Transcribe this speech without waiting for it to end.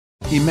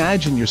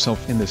Imagine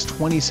yourself in this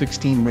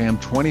 2016 Ram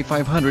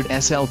 2500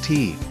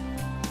 SLT.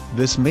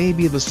 This may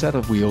be the set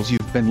of wheels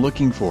you've been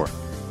looking for.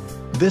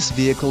 This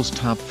vehicle's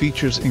top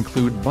features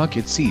include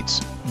bucket seats,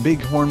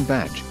 bighorn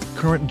badge,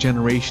 current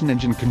generation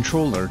engine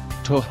controller,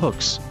 tow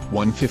hooks,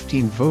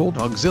 115-volt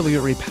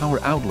auxiliary power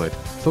outlet,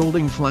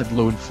 folding flat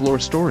load floor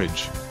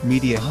storage,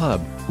 media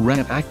hub,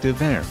 RAM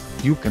active air,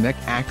 Uconnect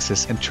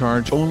access and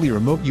charge-only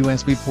remote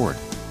USB port.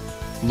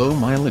 Low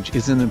mileage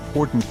is an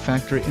important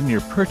factor in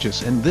your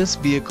purchase, and this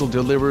vehicle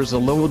delivers a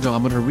low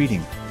odometer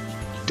reading.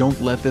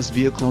 Don't let this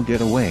vehicle get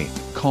away.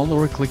 Call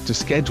or click to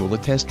schedule a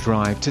test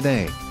drive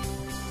today.